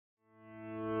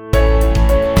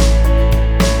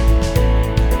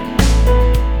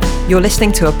You're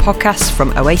listening to a podcast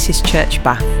from Oasis Church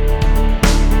Bath.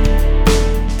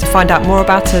 To find out more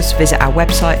about us, visit our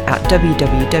website at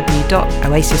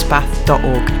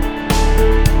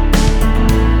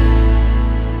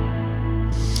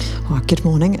www.oasisbath.org. Well, good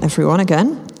morning, everyone,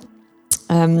 again.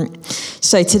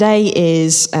 So today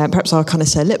is, perhaps I'll kind of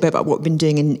say a little bit about what we've been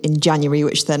doing in January,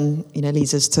 which then,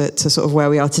 leads us to sort of where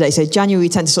we are today. So January we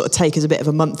tend to sort of take as a bit of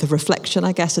a month of reflection,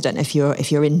 I guess. I don't know if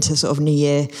you're into sort of New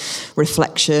Year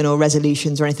reflection or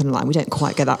resolutions or anything like that. We don't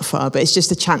quite go that far, but it's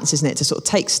just a chance, isn't it, to sort of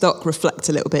take stock, reflect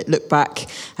a little bit, look back,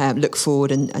 look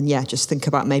forward, and just think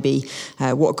about maybe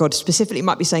what God specifically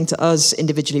might be saying to us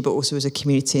individually, but also as a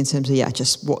community in terms of,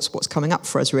 just what's coming up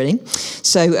for us, really.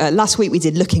 So last week we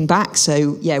did looking back.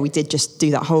 So we did just do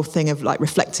that whole thing of like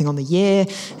reflecting on the year,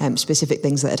 specific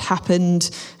things that had happened,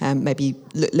 maybe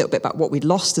a little bit about what we'd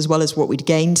lost as well as what we'd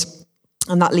gained.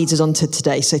 And that leads us on to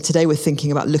today. So today we're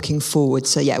thinking about looking forward.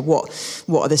 So what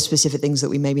are the specific things that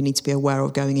we maybe need to be aware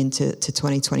of going into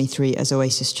 2023 as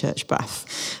Oasis Church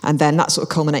Bath? And then that sort of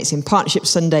culminates in Partnership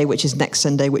Sunday, which is next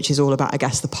Sunday, which is all about, I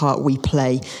guess, the part we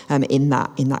play in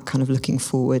that kind of looking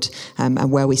forward,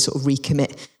 and where we sort of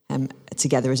recommit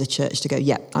together as a church to go,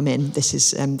 I'm in. This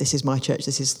is my church.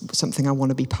 This is something I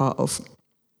want to be part of.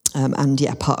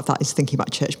 Part of that is thinking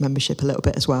about church membership a little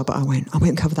bit as well, but I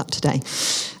won't cover that today.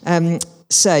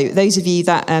 So those of you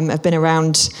that have been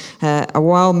around a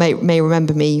while may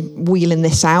remember me wheeling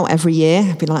this out every year.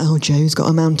 I'd be like, oh, Joe's got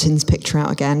a mountains picture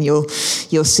out again. You'll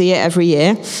see it every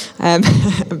year,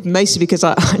 mostly because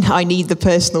I need the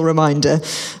personal reminder.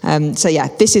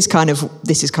 This is kind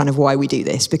of why we do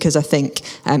this, because I think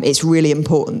it's really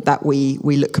important that we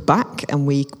look back and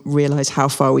we realise how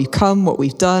far we've come, what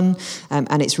we've done,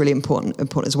 and it's really important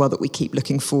as well that we keep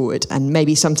looking forward. And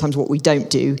maybe sometimes what we don't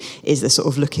do is the sort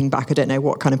of looking back. I don't know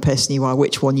what kind of person you are,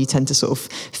 which one you tend to sort of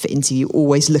fit into. You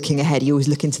always looking ahead, you always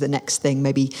look into the next thing,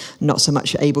 maybe not so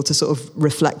much able to sort of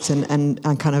reflect and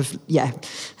kind of,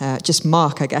 just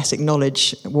mark, I guess,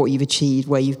 acknowledge what you've achieved,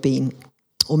 where you've been.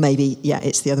 Or maybe,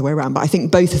 it's the other way around. But I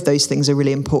think both of those things are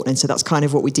really important. And so that's kind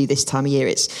of what we do this time of year.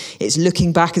 It's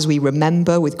looking back as we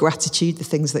remember with gratitude the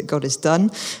things that God has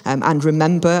done. And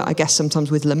remember, I guess,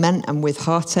 sometimes with lament and with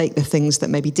heartache, the things that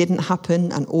maybe didn't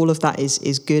happen. And all of that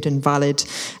is good and valid.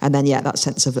 And then, that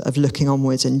sense of looking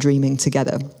onwards and dreaming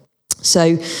together.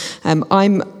 So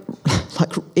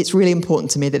it's really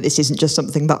important to me that this isn't just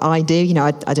something that I do.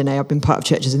 I don't know, I've been part of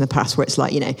churches in the past where it's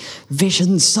like,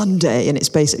 Vision Sunday, and it's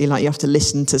basically like you have to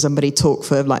listen to somebody talk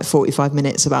for like 45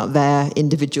 minutes about their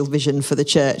individual vision for the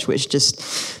church, which just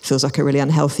feels like a really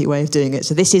unhealthy way of doing it.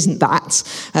 So this isn't that,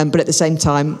 but at the same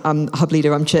time, I'm hub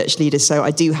leader, I'm church leader, so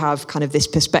I do have kind of this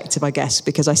perspective, I guess,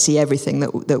 because I see everything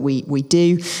that we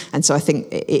do, and so I think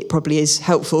it probably is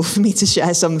helpful for me to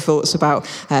share some thoughts about,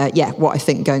 what I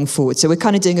think going forward. So we're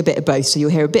kind of doing a bit of both. So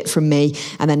you'll hear a bit from me,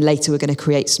 and then later we're going to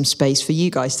create some space for you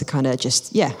guys to kind of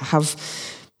just,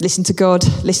 listen to God,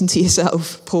 listen to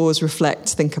yourself, pause, reflect,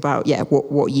 think about,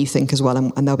 what you think as well.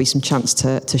 And there'll be some chance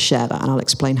to share that. And I'll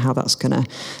explain how that's going to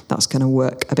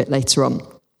work a bit later on.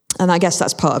 And I guess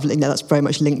that's part of, that's very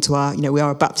much linked to our, we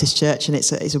are a Baptist church, and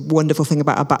it's a wonderful thing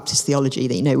about our Baptist theology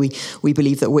that, we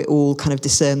believe that we all kind of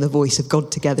discern the voice of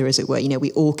God together, as it were.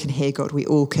 We all can hear God, we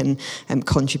all can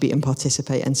contribute and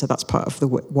participate. And so that's part of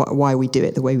why we do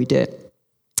it the way we do it.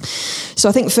 So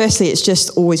I think firstly, it's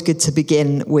just always good to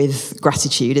begin with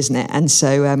gratitude, isn't it? And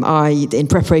so in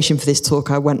preparation for this talk,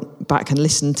 I went back and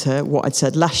listened to what I'd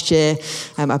said last year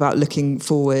about looking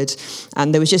forward.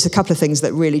 And there was just a couple of things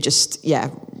that really just,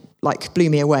 blew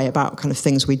me away about kind of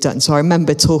things we'd done. So I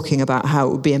remember talking about how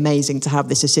it would be amazing to have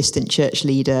this assistant church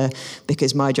leader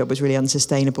because my job was really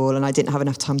unsustainable and I didn't have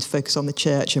enough time to focus on the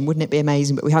church, and wouldn't it be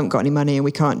amazing, but we haven't got any money and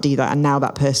we can't do that. And now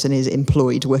that person is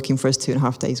employed working for us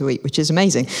 2.5 days a week, which is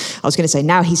amazing. I was going to say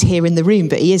now he's here in the room,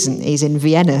 but he isn't. He's in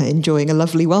Vienna enjoying a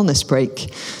lovely wellness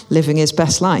break, living his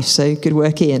best life. So good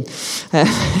work, Ian.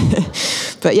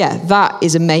 But that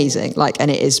is amazing. And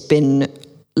it has been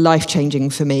life-changing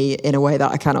for me in a way that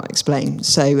I cannot explain.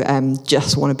 So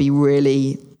just want to be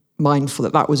really mindful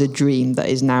that was a dream that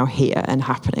is now here and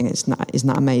happening. Isn't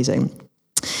that amazing?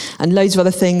 And loads of other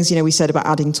things, we said about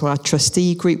adding to our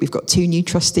trustee group. We've got 2 new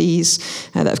trustees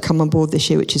that have come on board this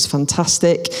year, which is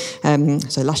fantastic.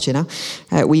 So last year now,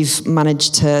 we've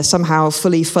managed to somehow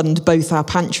fully fund both our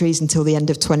pantries until the end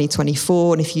of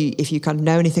 2024. And if you kind of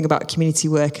know anything about community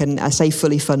work, and I say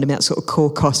fully fund, I mean that sort of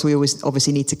core cost, we always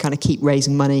obviously need to kind of keep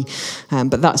raising money.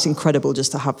 But that's incredible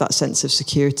just to have that sense of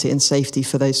security and safety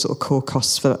for those sort of core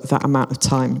costs for that amount of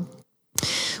time.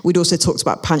 We'd also talked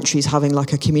about pantries having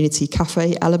like a community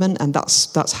cafe element, and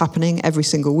that's happening every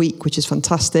single week, which is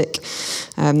fantastic.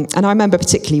 And I remember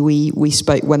particularly we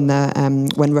spoke when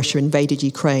Russia invaded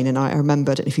Ukraine, and I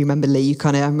remember, I don't know if you remember, Lee, you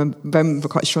kind of, I remember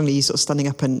quite strongly you sort of standing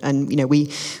up and you know, we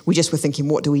just were thinking,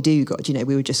 what do we do, God? You know,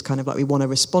 we were just kind of like, we want to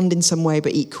respond in some way,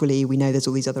 but equally we know there's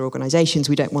all these other organisations,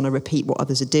 we don't want to repeat what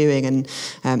others are doing, and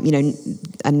you know,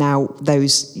 and now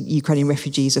those Ukrainian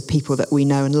refugees are people that we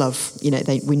know and love. You know,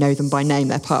 we know them by name,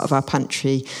 they're part of our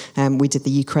pantry. We did the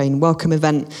Ukraine welcome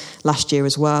event last year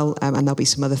as well, and there'll be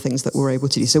some other things that we're able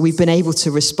to do. So we've been able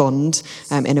to respond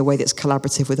in a way that's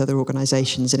collaborative with other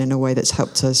organisations, and in a way that's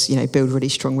helped us, you know, build really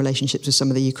strong relationships with some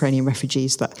of the Ukrainian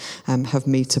refugees that have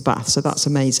moved to Bath. So that's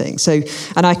amazing. So,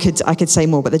 and I could say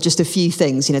more, but there's just a few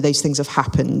things, you know, those things have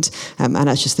happened, and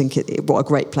I just think what a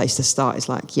great place to start is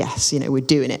like, yes, you know, we're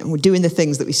doing it, and we're doing the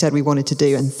things that we said we wanted to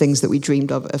do, and things that we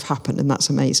dreamed of have happened, and that's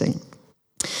amazing.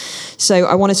 So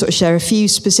I want to sort of share a few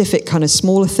specific kind of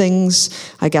smaller things,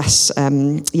 I guess,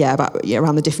 around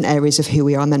the different areas of who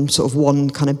we are, and then sort of one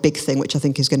kind of big thing, which I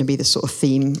think is going to be the sort of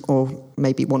theme, or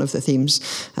maybe one of the themes,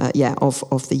 of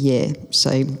the year.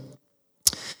 So,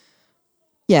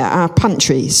 yeah, our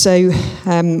pantry. So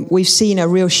we've seen a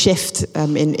real shift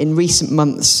in recent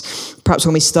months. Perhaps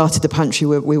when we started the pantry,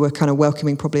 we were kind of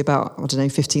welcoming probably about,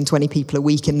 15, 20 people a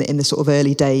week in the sort of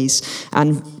early days,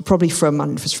 and probably from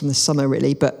the summer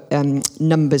really, but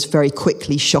numbers very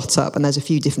quickly shot up, and there's a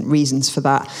few different reasons for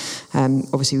that.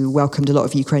 Obviously, we welcomed a lot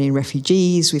of Ukrainian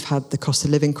refugees. We've had the cost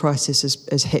of living crisis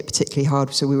has hit particularly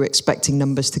hard, so we were expecting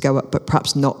numbers to go up, but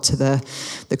perhaps not to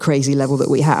the crazy level that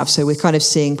we have. So we're kind of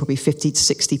seeing probably 50 to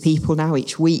 60 people now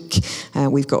each week.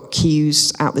 We've got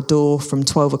queues out the door from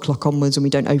 12 o'clock onwards, and we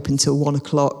don't open till 1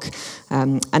 o'clock,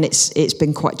 and it's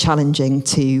been quite challenging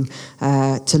to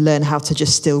learn how to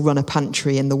just still run a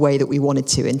pantry in the way that we wanted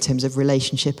to, in terms of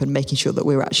relationship and making sure that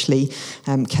we're actually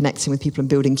connecting with people and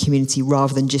building community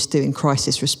rather than just doing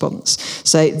crisis response.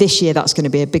 So this year that's going to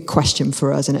be a big question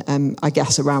for us, and I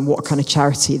guess around what kind of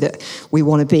charity that we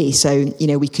want to be. So, you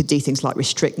know, we could do things like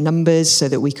restrict numbers so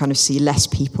that we kind of see less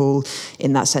people,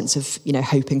 in that sense of, you know,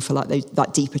 hoping for like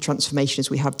that deeper transformation as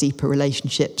we have deeper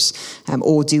relationships,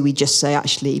 or do we just say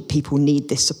actually people need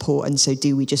this support, and so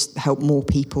do we just help more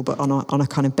people but on a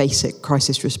kind of basic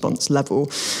crisis response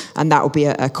level? And that will be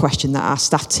a question that our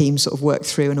staff team sort of work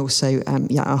through, and also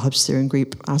our hub steering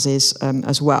group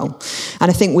as well. And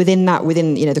I think within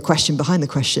you know, the question behind the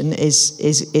question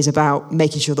is about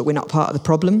making sure that we're not part of the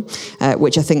problem,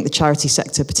 which I think the charity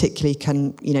sector particularly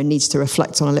needs to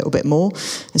reflect on a little bit more.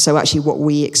 And so actually what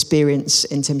we experience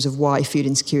in terms of why food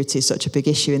insecurity is such a big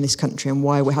issue in this country, and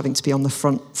why we're having to be on the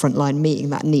front line meeting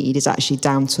that need, is actually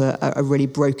down to a really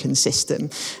broken system.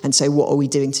 And so what are we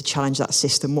doing to challenge that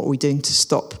system? What are we doing to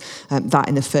stop that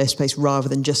in the first place, rather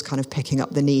than just kind of picking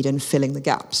up the need and filling the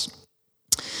gaps?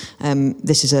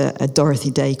 This is a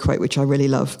Dorothy Day quote, which I really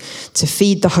love. To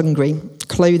feed the hungry,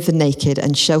 clothe the naked,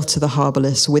 and shelter the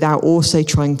harbourless, without also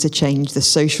trying to change the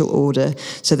social order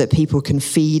so that people can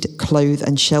feed, clothe,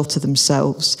 and shelter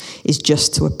themselves, is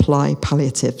just to apply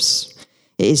palliatives.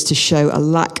 It is to show a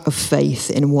lack of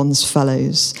faith in one's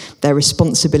fellows, their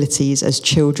responsibilities as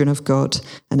children of God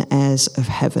and heirs of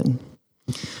heaven.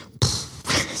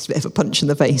 It's a bit of a punch in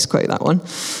the face quote, that one.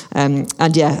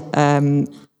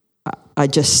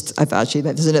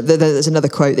 There's another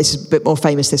quote. This is a bit more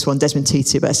famous, this one, Desmond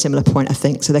Tutu, but a similar point, I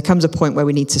think. So there comes a point where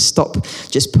we need to stop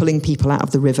just pulling people out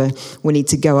of the river. We need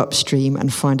to go upstream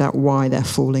and find out why they're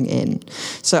falling in.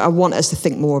 So I want us to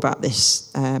think more about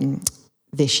this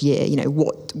this year. You know,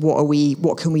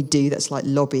 what can we do that's like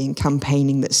lobbying,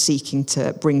 campaigning, that's seeking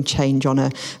to bring change on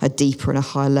a deeper and a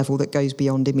higher level that goes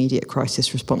beyond immediate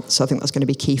crisis response. So I think that's going to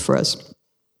be key for us.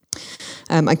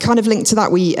 And kind of linked to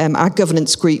that, our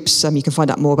governance groups, you can find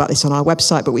out more about this on our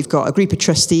website, but we've got a group of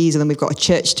trustees, and then we've got a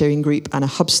church steering group and a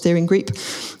hub steering group.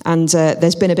 And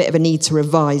there's been a bit of a need to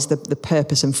revise the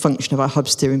purpose and function of our hub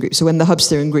steering group. So when the hub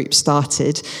steering group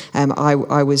started, I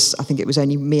think it was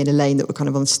only me and Elaine that were kind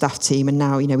of on the staff team, and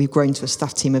now, you know, we've grown to a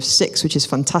staff team of 6, which is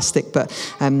fantastic, but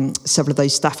several of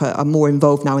those staff are more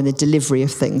involved now in the delivery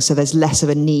of things. So there's less of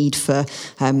a need for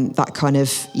that kind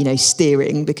of, you know,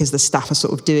 steering, because the staff are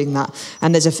sort of doing that.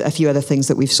 And there's a few other things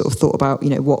that we've sort of thought about, you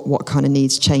know, what kind of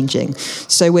needs changing.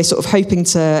 So we're sort of hoping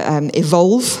to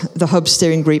evolve the hub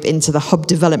steering group into the hub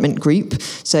development group.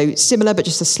 So similar, but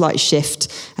just a slight shift.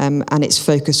 And its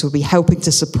focus will be helping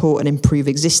to support and improve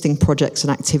existing projects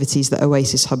and activities that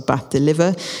Oasis Hub Bath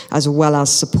deliver, as well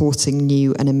as supporting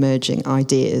new and emerging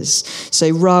ideas.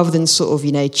 So rather than sort of,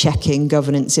 you know, checking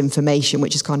governance information,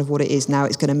 which is kind of what it is now,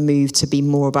 it's going to move to be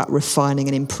more about refining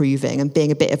and improving and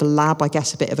being a bit of a lab, I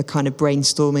guess, a bit of a kind of brain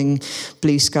brainstorming,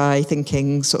 blue sky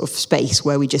thinking sort of space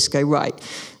where we just go, right,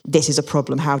 this is a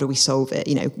problem, how do we solve it?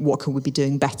 What can we be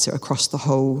doing better across the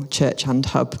whole church and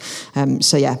hub?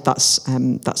 So yeah,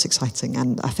 that's exciting,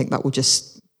 and I think that will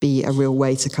just be a real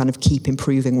way to kind of keep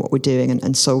improving what we're doing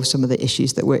and solve some of the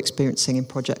issues that we're experiencing in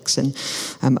projects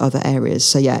and other areas.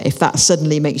 So yeah, if that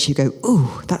suddenly makes you go,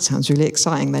 ooh, that sounds really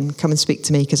exciting, then come and speak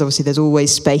to me, because obviously there's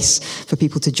always space for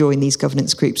people to join these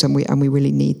governance groups, and we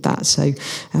really need that. So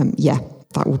yeah,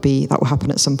 that will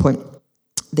happen at some point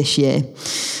this year.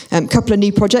 A couple of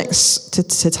new projects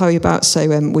to tell you about. So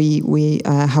we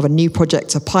have a new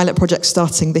project, a pilot project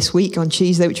starting this week on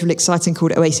Tuesday, which is really exciting,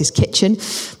 called Oasis Kitchen.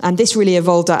 And this really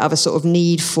evolved out of a sort of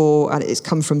need for, and it's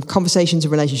come from conversations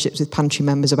and relationships with pantry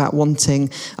members about wanting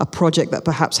a project that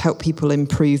perhaps help people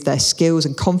improve their skills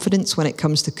and confidence when it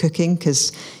comes to cooking,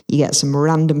 because you get some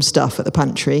random stuff at the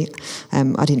pantry.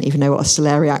 I didn't even know what a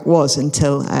celeriac was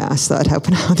until I started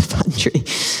helping out the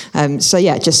pantry. So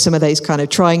yeah, just some of those kind of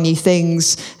trying new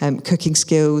things, cooking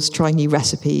skills, trying new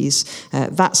recipes,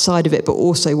 that side of it, but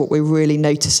also what we're really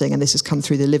noticing, and this has come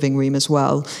through the living room as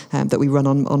well, that we run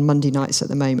on Monday nights at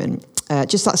the moment,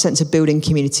 just that sense of building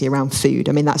community around food.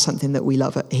 I mean, that's something that we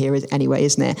love here anyway,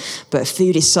 isn't it? But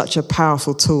food is such a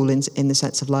powerful tool in the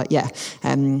sense of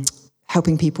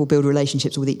helping people build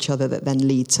relationships with each other that then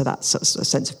lead to that sort of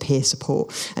sense of peer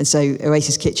support. And so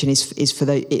Oasis Kitchen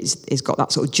is got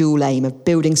that sort of dual aim of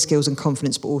building skills and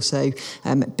confidence, but also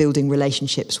building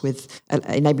relationships with,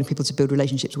 enabling people to build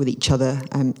relationships with each other,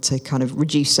 to kind of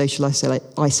reduce social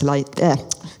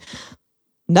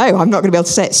No, I'm not going to be able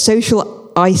to say it.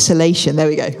 Social isolation. There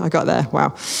we go. I got there.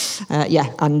 Wow.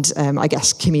 And I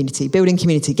guess building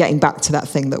community, getting back to that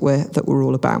thing that we're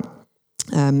all about.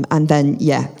 And then,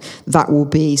 that will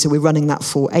be, so we're running that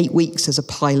for 8 weeks as a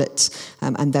pilot,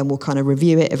 and then we'll kind of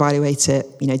review it, evaluate it,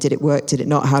 did it work, did it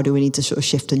not, how do we need to sort of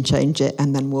shift and change it,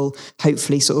 and then we'll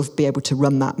hopefully sort of be able to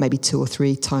run that maybe 2 or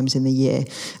 3 times in the year.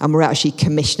 And we're actually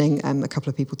commissioning a couple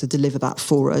of people to deliver that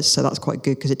for us, so that's quite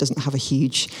good because it doesn't have a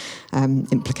huge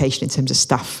implication in terms of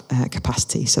staff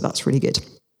capacity, so that's really good.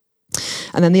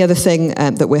 And then the other thing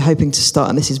that we're hoping to start,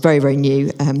 and this is very, very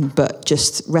new, but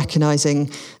just recognising,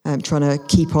 trying to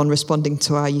keep on responding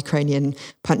to our Ukrainian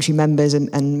pantry members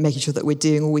and making sure that we're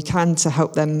doing all we can to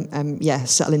help them,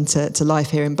 settle into life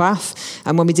here in Bath.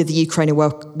 And when we did the Ukrainian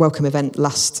welcome event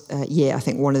last year, I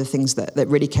think one of the things that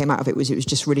really came out of it was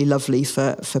just really lovely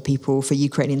for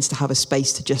Ukrainians to have a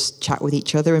space to just chat with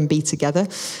each other and be together.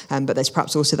 But there's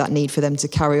perhaps also that need for them to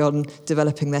carry on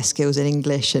developing their skills in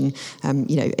English and,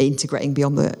 integrating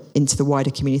into the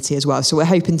wider community as well. So we're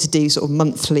hoping to do sort of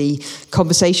monthly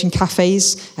conversation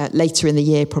cafes later in the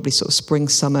year, probably sort of spring,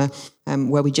 summer,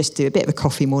 where we just do a bit of a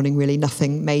coffee morning, really,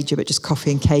 nothing major, but just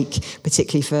coffee and cake,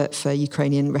 particularly for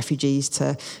Ukrainian refugees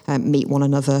to meet one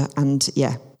another and,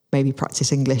 maybe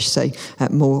practice English. So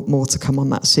more to come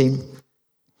on that soon.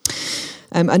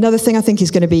 Another thing I think is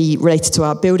going to be related to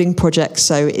our building project.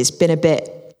 So it's been a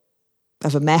bit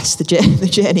of a mess, the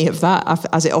journey of that,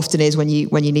 as it often is when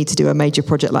you need to do a major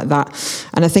project like that.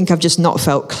 And I think I've just not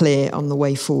felt clear on the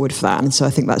way forward for that. And so I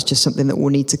think that's just something that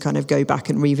we'll need to kind of go back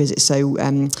and revisit. So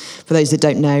for those that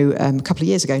don't know, a couple of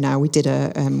years ago now, we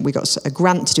got a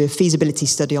grant to do a feasibility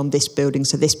study on this building.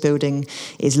 So this building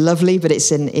is lovely, but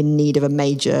it's in need of a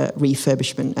major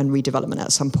refurbishment and redevelopment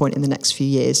at some point in the next few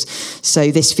years. So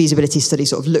this feasibility study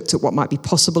sort of looked at what might be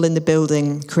possible in the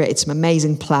building, created some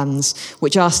amazing plans,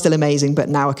 which are still amazing, but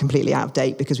now are completely out of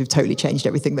date because we've totally changed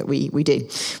everything that we do,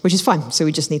 which is fine. So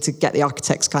we just need to get the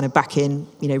architects kind of back in,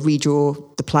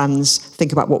 redraw the plans,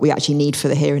 think about what we actually need for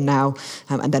the here and now,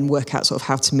 and then work out sort of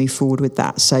how to move forward with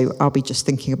that. So I'll be just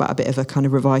thinking about a bit of a kind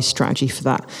of revised strategy for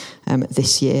that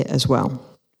this year as well.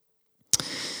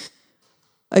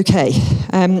 Okay,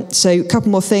 so a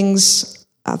couple more things.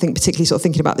 I think particularly sort of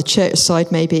thinking about the church side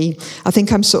maybe. I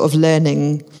think I'm sort of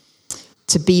learning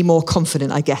to be more confident,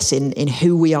 I guess, in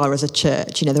who we are as a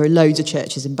church. There are loads of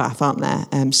churches in Bath, aren't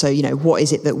there? So, what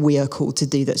is it that we are called to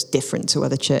do that's different to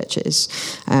other churches?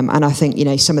 And I think,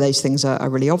 some of those things are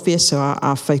really obvious. So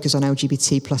our focus on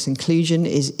LGBT plus inclusion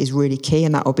is really key,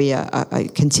 and that will be a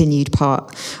continued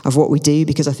part of what we do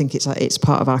because I think it's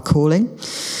part of our calling.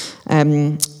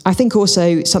 I think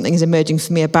also something is emerging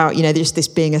for me about, just this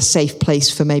being a safe place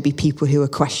for maybe people who are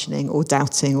questioning or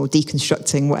doubting or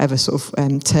deconstructing, whatever sort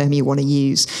of term you want to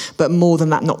use. But more than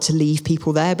that, not to leave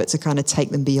people there, but to kind of take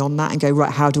them beyond that and go,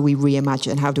 right, how do we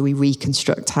reimagine? How do we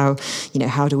reconstruct? How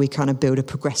do we kind of build a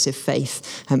progressive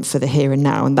faith for the here and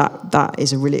now? And that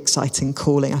is a really exciting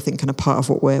calling, I think, and a part of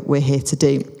what we're here to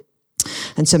do.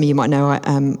 And some of you might know I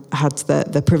had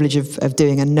the privilege of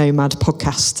doing a Nomad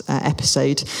podcast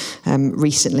episode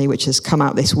recently, which has come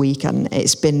out this week, and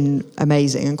it's been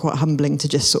amazing and quite humbling to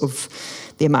just sort of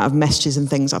the amount of messages and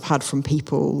things I've had from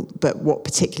people. But what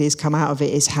particularly has come out of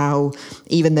it is how,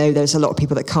 even though there's a lot of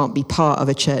people that can't be part of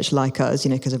a church like us,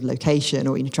 because of location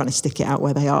or trying to stick it out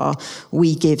where they are,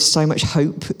 we give so much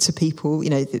hope to people.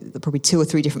 Probably 2 or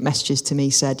 3 different messages to me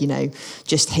said,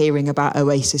 just hearing about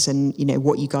Oasis and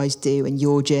what you guys do and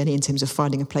your journey in terms of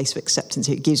finding a place of acceptance,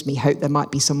 it gives me hope there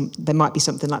might be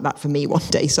something like that for me one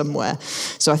day somewhere.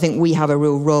 So I think we have a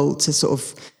real role to sort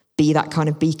of be that kind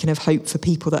of beacon of hope for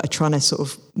people that are trying to sort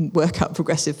of work out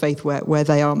progressive faith where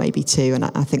they are maybe too. And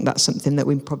I think that's something that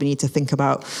we probably need to think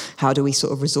about. How do we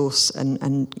sort of resource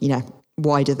and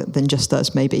wider than just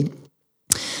us maybe.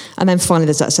 And then finally,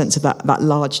 there's that sense of that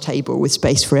large table with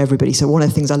space for everybody. So one of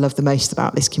the things I love the most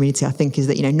about this community, I think, is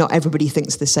that not everybody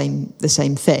thinks the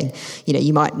same thing.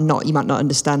 You might not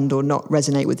understand or not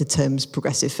resonate with the terms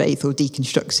progressive faith or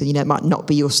deconstruction. It might not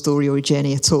be your story or your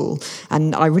journey at all.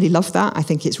 And I really love that. I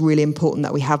think it's really important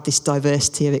that we have this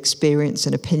diversity of experience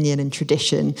and opinion and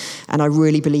tradition. And I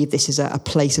really believe this is a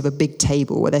place of a big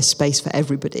table where there's space for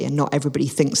everybody, and not everybody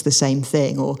thinks the same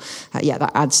thing. Or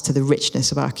that adds to the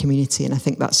richness of our community. And I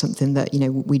think that's something that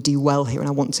we do well here, and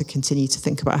I want to continue to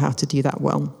think about how to do that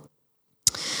well.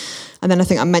 And then I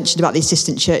think I mentioned about the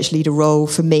assistant church leader role.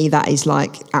 For me, that is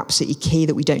like absolutely key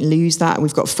that we don't lose that. And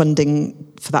we've got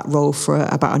funding for that role for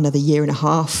about another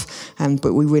 1.5 years.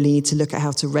 But we really need to look at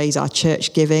how to raise our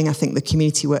church giving. I think the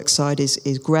community work side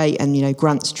is great. And,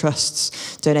 grants,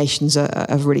 trusts, donations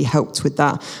have really helped with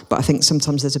that. But I think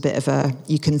sometimes there's a bit of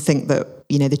you can think that,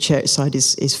 the church side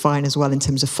is fine as well in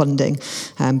terms of funding.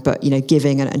 But,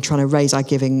 giving and trying to raise our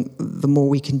giving, the more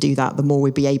we can do that, the more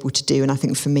we'll be able to do. And I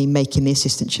think for me, making the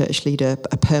assistant church leader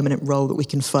a permanent role that we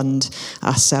can fund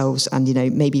ourselves and,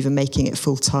 maybe even making it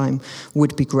full time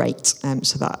would be great.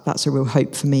 So that's a real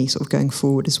hope for me sort of going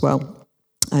forward as well.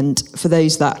 And for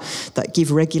those that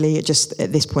give regularly, at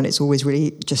this point, it's always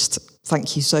really just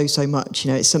thank you so much.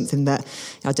 It's something that,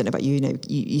 I don't know about you,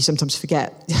 you sometimes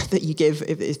forget that you give.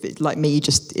 If it's like me,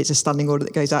 it's a standing order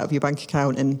that goes out of your bank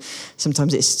account, and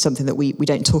sometimes it's something that we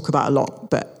don't talk about a lot.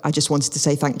 But I just wanted to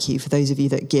say thank you for those of you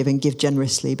that give and give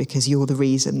generously, because you're the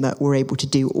reason that we're able to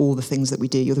do all the things that we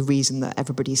do. You're the reason that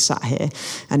everybody's sat here,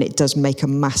 and it does make a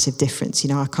massive difference.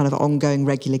 Our kind of ongoing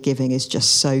regular giving is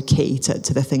just so key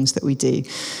to the things that we do.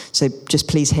 So just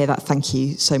please hear that. Thank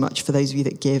you so much for those of you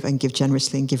that give and give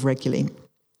generously and give regularly.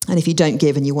 And if you don't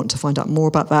give and you want to find out more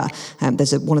about that,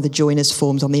 there's one of the joiners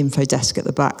forms on the info desk at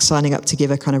the back. Signing up to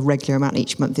give a kind of regular amount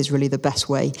each month is really the best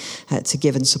way to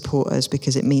give and support us,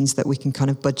 because it means that we can kind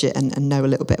of budget and know a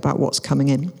little bit about what's coming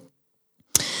in.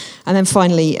 And then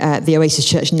finally, the Oasis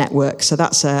Church Network. So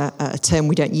that's a term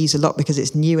we don't use a lot because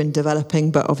it's new and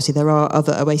developing, but obviously there are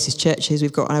other Oasis churches.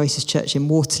 We've got an Oasis church in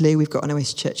Waterloo, we've got an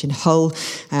Oasis church in Hull,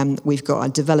 we've got a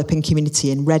developing community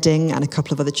in Reading, and a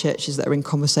couple of other churches that are in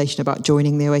conversation about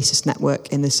joining the Oasis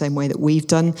Network in the same way that we've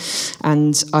done.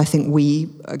 And I think we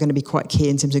are going to be quite key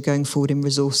in terms of going forward in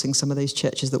resourcing some of those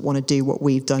churches that want to do what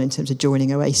we've done in terms of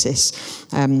joining Oasis.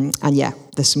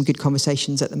 There's some good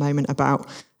conversations at the moment about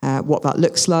what that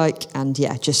looks like, and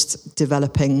just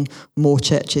developing more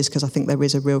churches, because I think there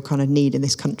is a real kind of need in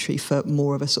this country for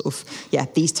more of a sort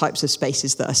of these types of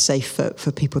spaces that are safe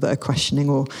for people that are questioning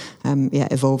or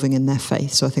evolving in their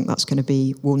faith. So I think that's going to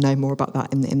be, we'll know more about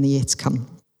that in the year to come.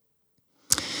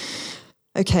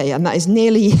 Okay, and that is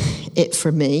nearly it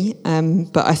from me,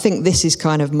 but I think this is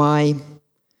kind of my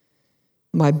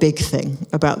big thing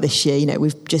about this year.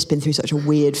 We've just been through such a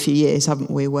weird few years, haven't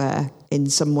we, where in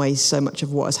some ways so much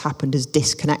of what has happened has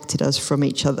disconnected us from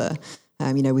each other,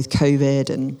 with COVID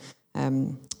and,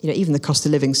 even the cost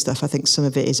of living stuff. I think some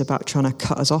of it is about trying to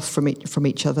cut us off from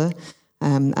each other.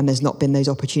 And there's not been those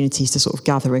opportunities to sort of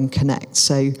gather and connect.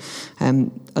 So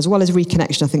as well as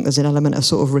reconnection, I think there's an element of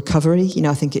sort of recovery.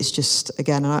 I think it's just,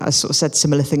 again, I sort of said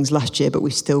similar things last year, but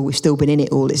we've still been in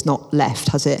it all. It's not left,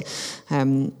 has it?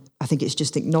 I think it's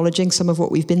just acknowledging some of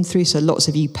what we've been through. So lots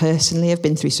of you personally have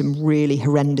been through some really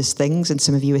horrendous things, and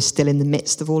some of you are still in the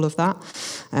midst of all of that.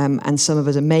 And some of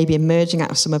us are maybe emerging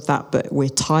out of some of that, but we're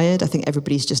tired. I think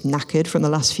everybody's just knackered from the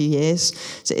last few years.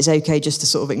 So it's okay just to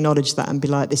sort of acknowledge that and be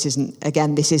like, this isn't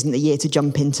the year to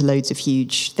jump into loads of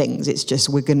huge things. It's just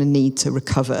we're going to need to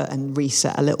recover and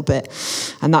reset a little bit.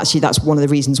 And actually, that's one of the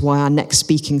reasons why our next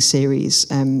speaking series,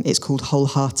 it's called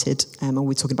Wholehearted, and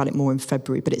we're talking about it more in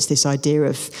February, but it's this idea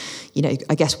of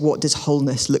I guess, what does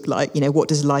wholeness look like? What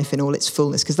does life in all its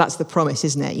fullness? Because that's the promise,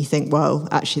 isn't it? You think, well,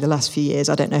 actually, the last few years,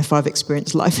 I don't know if I've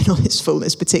experienced life in all its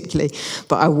fullness particularly,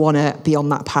 but I want to be on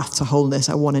that path to wholeness.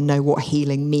 I want to know what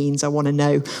healing means. I want to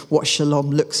know what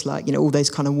shalom looks like, all those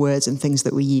kind of words and things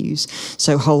that we use.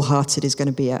 So wholehearted is going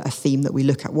to be a theme that we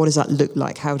look at. What does that look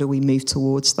like? How do we move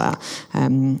towards that?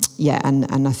 And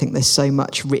I think there's so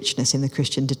much richness in the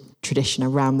Christian tradition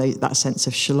around that sense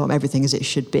of shalom, everything as it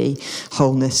should be,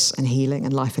 wholeness and healing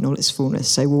and life in all its fullness.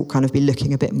 So we'll kind of be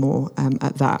looking a bit more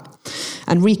at that.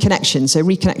 And reconnection. So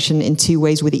reconnection in two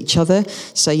ways with each other.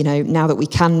 So, now that we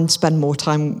can spend more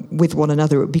time with one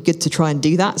another, it would be good to try and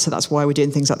do that. So that's why we're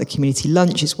doing things like the community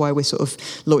lunch. It's why we're sort of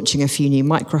launching a few new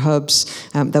micro hubs.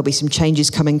 There'll be some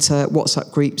changes coming to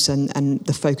WhatsApp groups and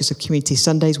the focus of community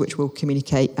Sundays, which we'll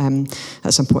communicate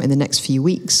at some point in the next few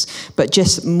weeks. But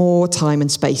just more time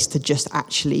and space to just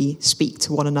actually speak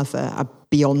to one another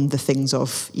beyond the things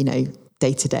of,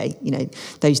 day to day,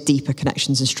 those deeper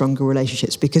connections and stronger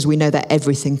relationships, because we know that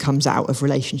everything comes out of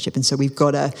relationship. And so we've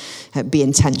got to be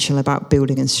intentional about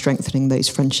building and strengthening those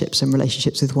friendships and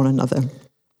relationships with one another.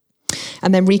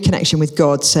 And then reconnection with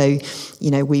God. So,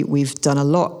 we've done a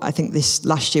lot, I think, this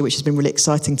last year, which has been really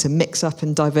exciting, to mix up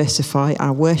and diversify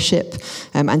our worship.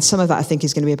 And some of that, I think,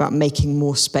 is going to be about making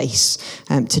more space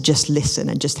to just listen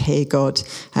and just hear God,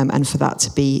 and for that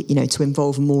to be, to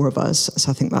involve more of us. So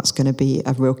I think that's going to be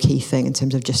a real key thing in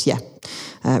terms of just,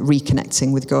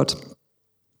 reconnecting with God.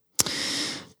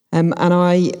 And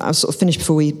I'll sort of finish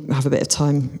before we have a bit of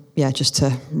time, just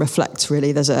to reflect,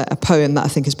 really. There's a poem that I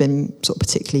think has been sort of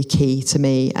particularly key to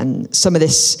me. And some of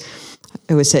this,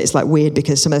 I always say it's like weird,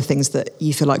 because some of the things that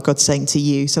you feel like God's saying to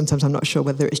you, sometimes I'm not sure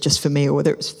whether it's just for me or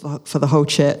whether it's for the whole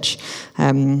church.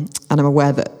 And I'm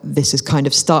aware that this has kind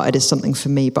of started as something for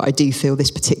me, but I do feel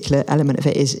this particular element of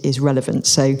it is relevant.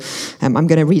 So I'm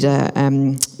going to read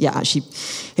actually,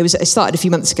 it started a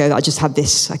few months ago that I just had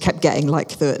this, I kept getting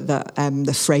like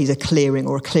the phrase a clearing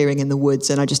or a clearing in the woods,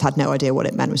 and I just had no idea what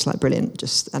it meant. It was like brilliant.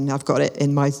 And I've got it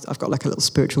I've got like a little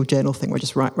spiritual journal thing where I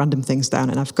just write random things down,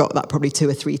 and I've got that probably 2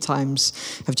 or 3 times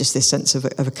of just this sense of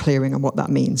a clearing and what that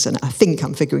means. And I think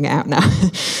I'm figuring it out now.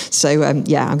 So I'm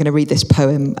going to read this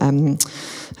poem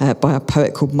by a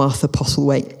poet called Martha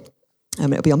Postlewaite.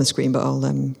 It'll be on the screen, but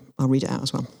I'll read it out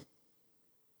as well.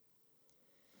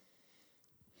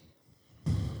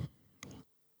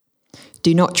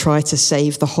 Do not try to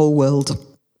save the whole world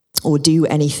or do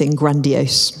anything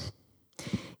grandiose.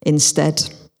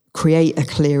 Instead, create a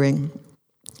clearing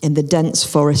in the dense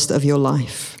forest of your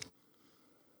life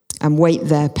and wait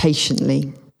there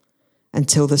patiently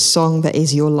until the song that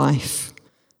is your life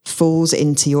falls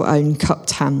into your own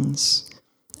cupped hands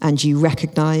and you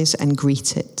recognize and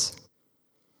greet it.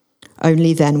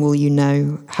 Only then will you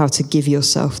know how to give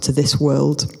yourself to this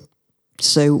world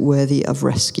so worthy of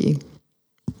rescue.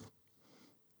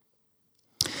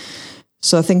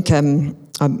 So I think I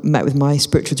met with my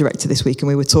spiritual director this week, and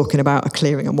we were talking about a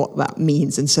clearing and what that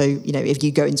means. And so, if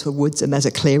you go into a woods and there's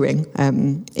a clearing,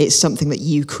 it's something that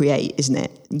you create, isn't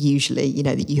it? Usually,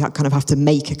 that you kind of have to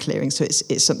make a clearing. So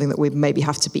it's something that we maybe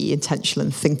have to be intentional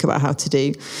and think about how to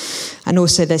do. And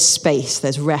also there's space,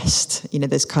 there's rest,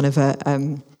 there's kind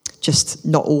of just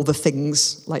not all the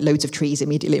things, like loads of trees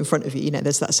immediately in front of you.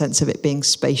 There's that sense of it being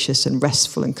spacious and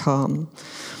restful and calm,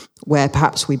 where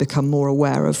perhaps we become more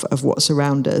aware of what's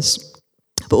around us.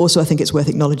 But also I think it's worth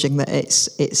acknowledging that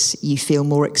it's you feel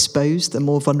more exposed and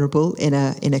more vulnerable in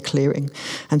a clearing.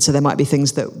 And so there might be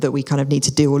things that we kind of need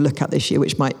to do or look at this year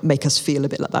which might make us feel a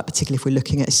bit like that, particularly if we're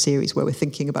looking at a series where we're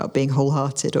thinking about being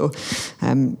wholehearted or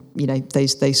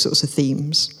those sorts of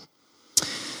themes.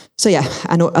 So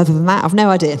and other than that, I've no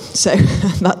idea. So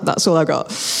that's all I've got.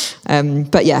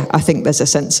 But I think there's a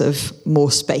sense of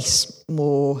more space,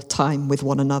 more time with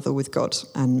one another, with God,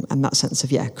 and that sense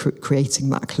of creating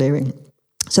that clearing.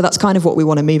 So that's kind of what we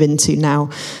want to move into now.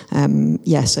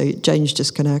 So Jane's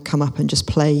just going to come up and just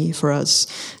play for us,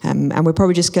 and we're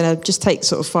probably just going to take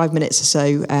sort of 5 minutes or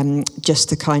so, just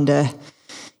to kind of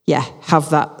have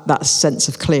that sense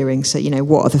of clearing. So,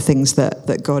 what are the things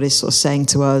that God is sort of saying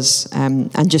to us,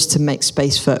 and just to make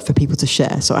space for people to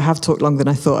share. So I have talked longer than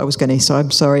I thought I was going to, so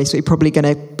I'm sorry. So we're probably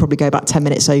going to go about 10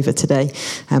 minutes over today,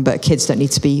 but kids don't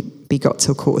need to be got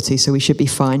till 1:45, so we should be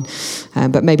fine.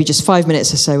 But maybe just 5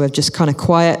 minutes or so of just kind of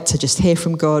quiet to just hear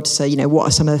from God. So, what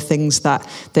are some of the things that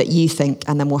you think,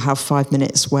 and then we'll have 5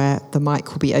 minutes where the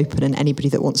mic will be open and anybody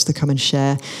that wants to come and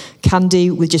share can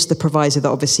do, with just the proviso that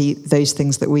obviously those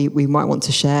things that we might want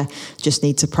to share just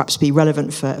need to perhaps be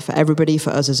relevant for everybody,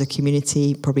 for us as a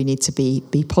community, probably need to be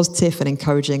positive and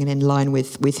encouraging and in line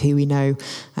with who we know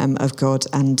of God,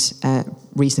 and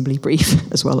reasonably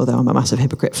brief as well, although I'm a massive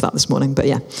hypocrite for that this morning. But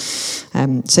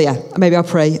maybe I'll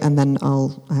pray and then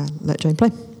I'll let Joan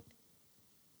play.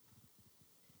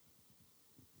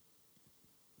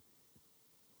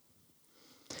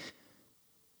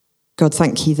 God,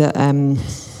 thank you that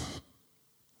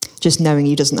just knowing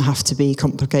you doesn't have to be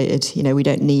complicated. You know, we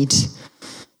don't need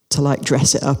to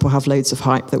dress it up or have loads of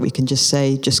hype, that we can just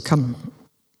say, just come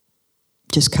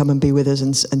and be with us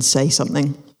and say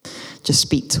something. Just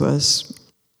speak to us,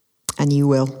 and you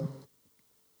will.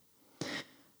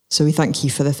 So we thank you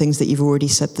for the things that you've already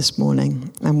said this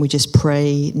morning. And we just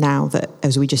pray now that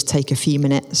as we just take a few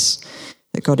minutes,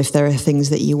 that God, if there are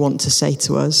things that you want to say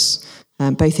to us,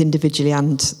 both individually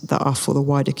and that are for the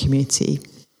wider community,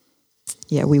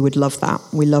 we would love that.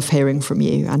 We love hearing from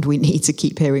you, and we need to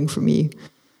keep hearing from you.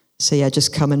 So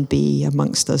just come and be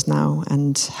amongst us now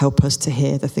and help us to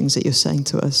hear the things that you're saying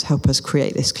to us. Help us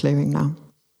create this clearing now.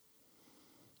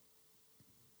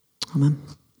 Amen.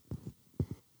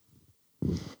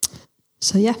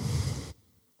 So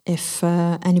if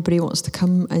anybody wants to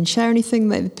come and share anything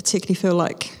they particularly feel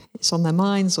like it's on their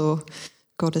minds or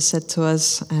God has said to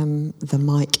us, the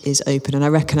mic is open. And I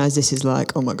recognise this is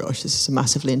oh my gosh, this is a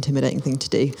massively intimidating thing to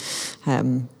do.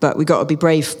 But we've got to be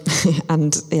brave.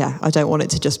 And I don't want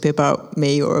it to just be about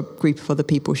me or a group of other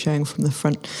people sharing from the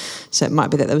front. So it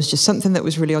might be that there was just something that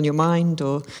was really on your mind,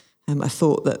 or a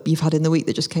thought that you've had in the week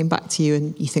that just came back to you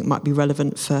and you think might be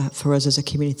relevant for us as a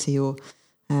community, or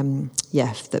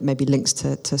that maybe links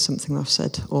to something I've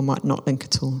said or might not link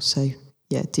at all. So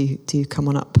do come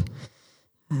on up.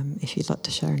 If you'd like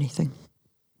to share anything.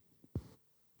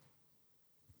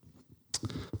 I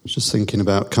was just thinking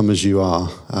about come as you are,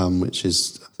 which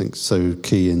is, I think, so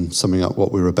key in summing up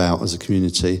what we're about as a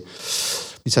community.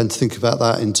 We tend to think about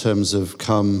that in terms of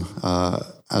come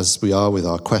as we are, with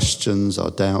our questions,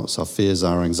 our doubts, our fears,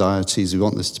 our anxieties. We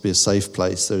want this to be a safe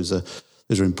place. Those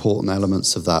are important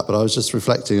elements of that. But I was just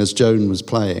reflecting, as Joan was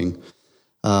playing,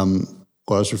 I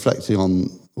was reflecting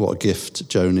on what a gift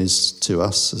Joan is to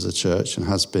us as a church and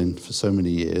has been for so many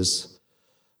years.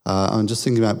 I'm just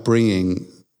thinking about bringing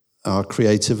our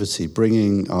creativity,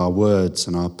 bringing our words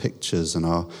and our pictures and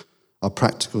our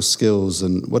practical skills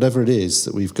and whatever it is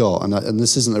that we've got. And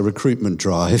this isn't a recruitment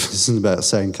drive. This isn't about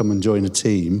saying, come and join a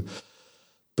team.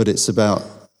 But it's about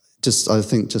just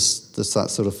that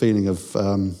sort of feeling of,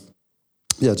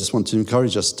 just want to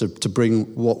encourage us to bring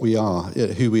what we are,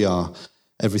 who we are,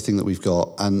 everything that we've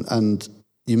got. And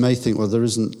you may think, well, there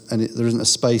isn't a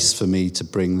space for me to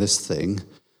bring this thing.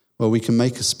 Well, we can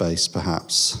make a space,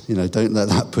 perhaps. Don't let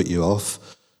that put you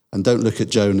off. And don't look at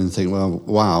Joan and think, well,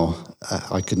 wow,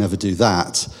 I could never do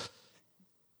that.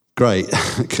 Great,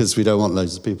 because we don't want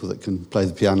loads of people that can play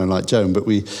the piano like Joan, but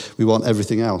we want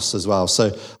everything else as well. So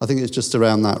I think it's just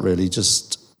around that, really.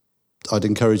 I'd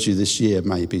encourage you this year,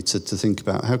 maybe, to think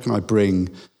about how can I bring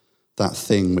that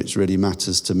thing which really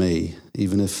matters to me,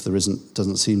 even if there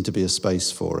doesn't seem to be a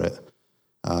space for it,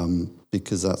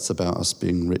 because that's about us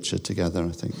being richer together,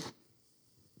 I think.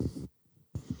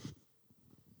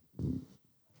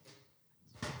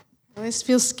 Well, this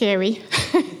feels scary,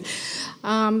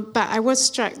 but I was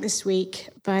struck this week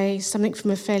by something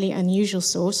from a fairly unusual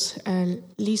source,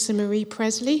 Lisa Marie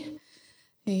Presley.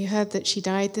 You heard that she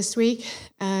died this week,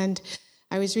 and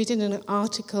I was reading an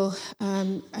article,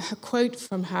 a quote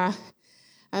from her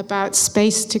about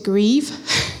space to grieve,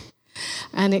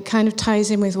 and it kind of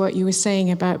ties in with what you were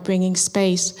saying about bringing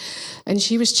space. And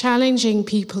she was challenging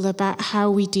people about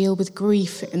how we deal with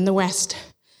grief in the West.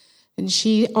 And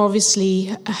she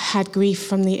obviously had grief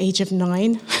from the age of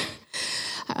 9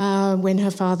 when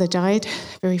her father died,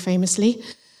 very famously.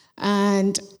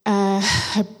 And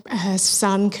her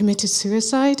son committed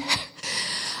suicide.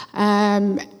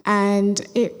 And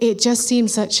it just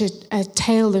seemed such a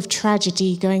tale of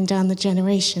tragedy going down the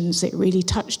generations. It really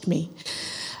touched me.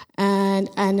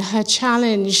 And her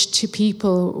challenge to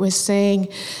people was saying,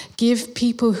 give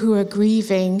people who are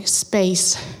grieving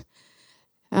space.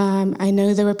 I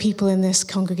know there are people in this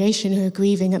congregation who are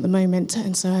grieving at the moment,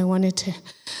 and so I wanted to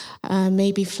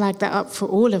maybe flag that up for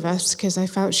all of us, because I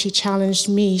felt she challenged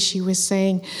me. She was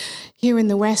saying, here in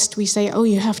the West, we say, oh,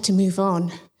 you have to move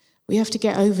on. We have to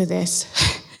get over this.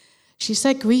 She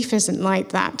said, grief isn't like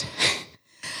that.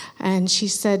 And she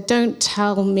said, don't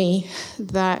tell me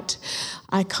that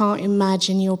I can't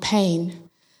imagine your pain.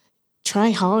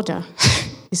 Try harder,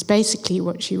 is basically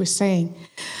what she was saying.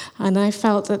 And I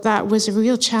felt that was a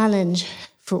real challenge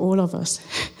for all of us.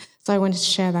 So I wanted to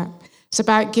share that. It's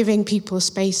about giving people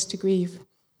space to grieve.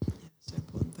 So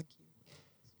important, thank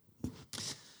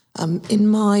you. In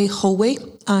my hallway,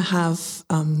 I have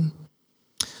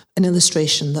an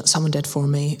illustration that someone did for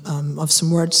me of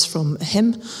some words from a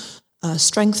hymn,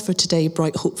 strength for today,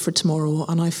 bright hope for tomorrow.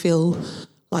 And I feel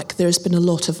like there's been a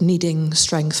lot of needing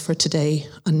strength for today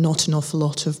and not an awful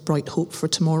lot of bright hope for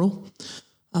tomorrow.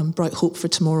 Bright hope for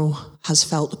tomorrow has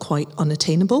felt quite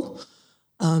unattainable,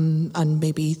 and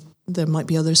maybe there might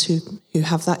be others who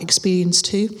have that experience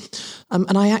too.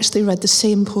 And I actually read the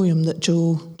same poem that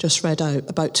Joe just read out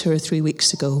about 2 or 3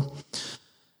 weeks ago.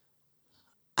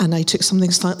 And I took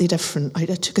something slightly different. I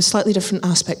took a slightly different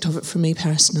aspect of it for me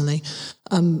personally.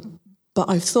 But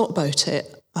I've thought about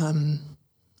it on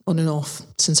and off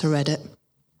since I read it.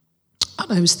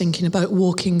 And I was thinking about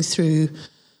walking through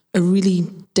a really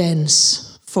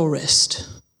dense forest.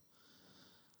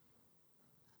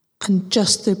 And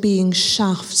just there being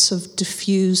shafts of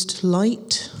diffused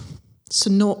light. So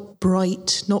not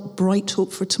bright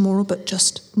hope for tomorrow, but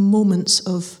just moments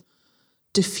of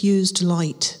diffused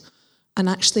light. And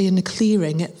actually in a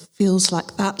clearing, it feels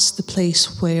like that's the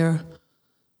place where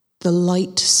the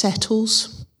light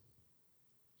settles.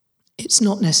 It's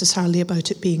not necessarily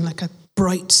about it being like a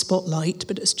bright spotlight,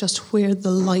 but it's just where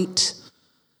the light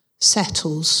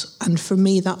settles. And for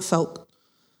me, that felt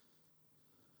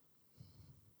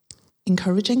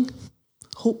encouraging,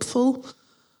 hopeful.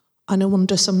 And I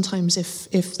wonder sometimes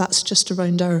if that's just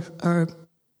around our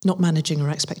not managing our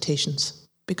expectations,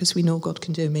 because we know God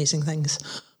can do amazing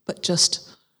things, but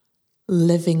just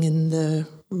living in the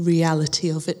reality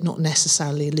of it not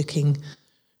necessarily looking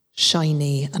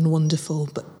shiny and wonderful,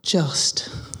 but just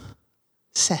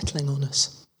settling on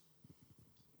us.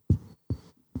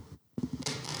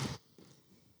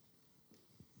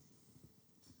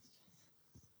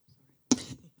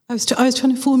 I was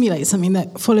trying to formulate something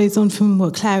that follows on from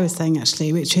what Claire was saying,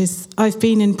 actually, which is I've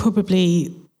been in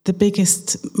probably the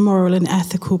biggest moral and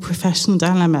ethical professional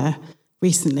dilemma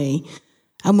recently.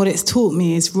 And what it's taught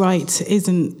me is right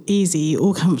isn't easy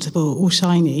or comfortable or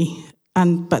shiny,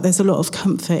 but there's a lot of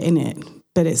comfort in it.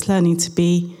 But it's learning to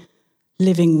be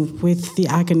living with the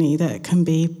agony that can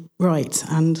be right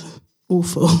and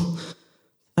awful.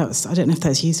 I don't know if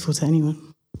that's useful to anyone.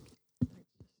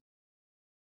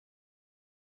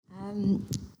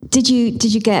 Did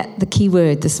you get the key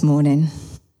word this morning?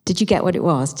 Did you get what it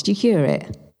was? Did you hear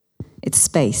it? It's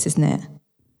space, isn't it?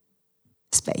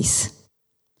 Space.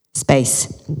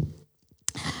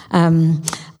 I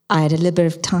had a little bit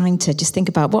of time to just think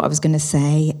about what I was going to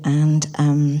say, and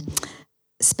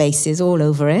space is all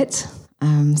over it.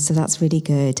 So that's really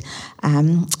good.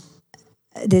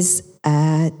 There's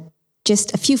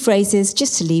just a few phrases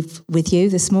just to leave with you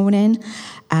this morning.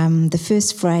 The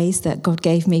first phrase that God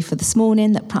gave me for this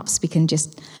morning that perhaps we can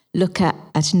just look at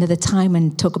another time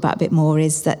and talk about a bit more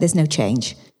is that there's no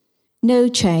change. No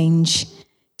change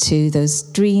to those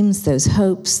dreams, those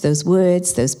hopes, those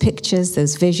words, those pictures,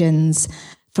 those visions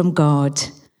from God,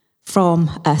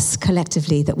 from us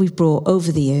collectively that we've brought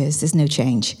over the years. There's no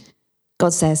change.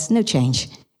 God says, no change.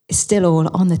 It's still all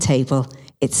on the table.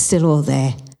 It's still all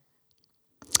there.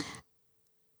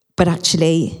 But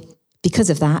actually,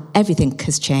 because of that, everything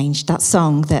has changed. That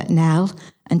song that Nell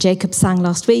and Jacob sang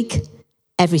last week,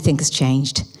 everything has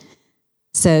changed.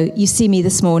 So you see me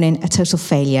this morning, a total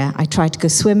failure. I tried to go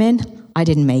swimming, I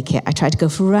didn't make it. I tried to go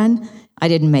for a run, I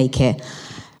didn't make it.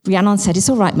 Rhiannon said, it's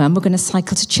all right, Mum, we're going to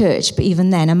cycle to church. But even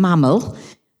then, a mammal,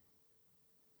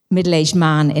 middle-aged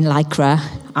man in Lycra,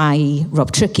 i.e.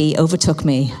 Rob Trickey, overtook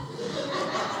me.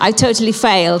 I totally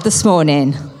failed this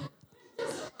morning.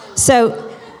 So,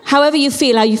 however you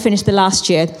feel how you finished the last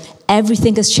year,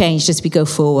 everything has changed as we go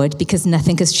forward because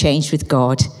nothing has changed with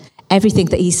God. Everything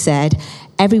that he said,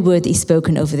 every word that he's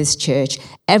spoken over this church,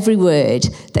 every word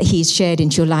that he's shared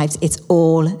into your lives, it's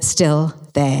all still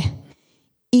there.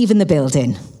 Even the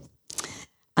building.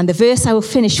 And the verse I will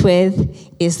finish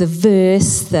with is the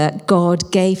verse that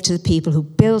God gave to the people who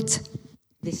built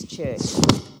this church.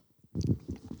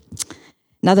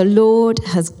 Now the Lord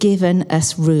has given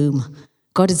us room.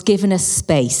 God has given us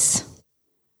space.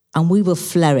 And we will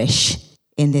flourish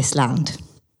in this land.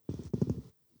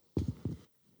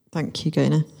 Thank you,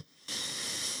 Gona.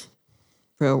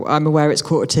 Well, I'm aware it's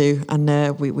 1:45 and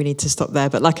we need to stop there.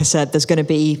 But like I said, there's going to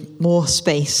be more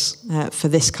space for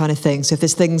this kind of thing. So if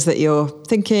there's things that you're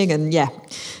thinking, and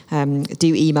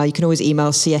do email. You can always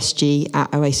email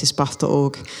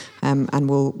csg@oasisbath.org, and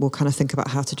we'll kind of think about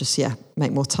how to just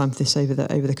make more time for this over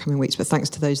the coming weeks. But thanks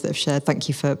to those that have shared. Thank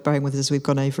you for bearing with us as we've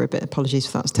gone over a bit. Apologies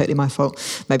for that. It's totally my fault.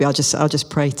 Maybe I'll just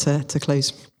pray to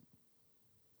close.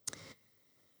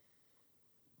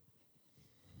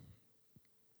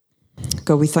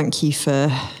 God, we thank you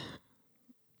for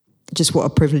just what a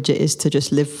privilege it is to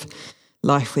just live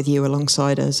life with you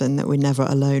alongside us, and that we're never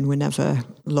alone, we're never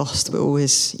lost, we're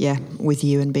always, with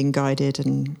you and being guided,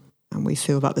 and we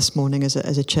feel that this morning as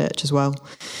a church as well.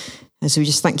 And so we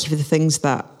just thank you for the things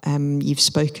that you've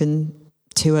spoken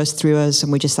to us, through us,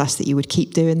 and we just ask that you would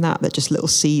keep doing that just little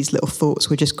seeds, little thoughts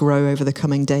would just grow over the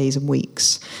coming days and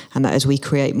weeks, and that as we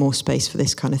create more space for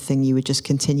this kind of thing, you would just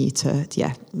continue to,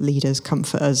 lead us,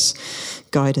 comfort us,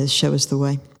 guide us, show us the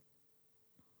way.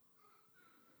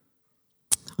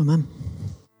 Amen.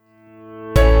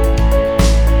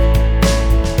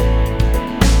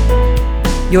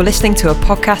 You're listening to a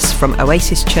podcast from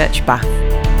Oasis Church Bath.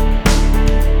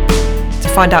 To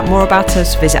find out more about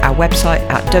us, visit our website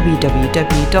at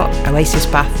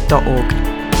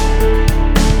www.oasisbath.org.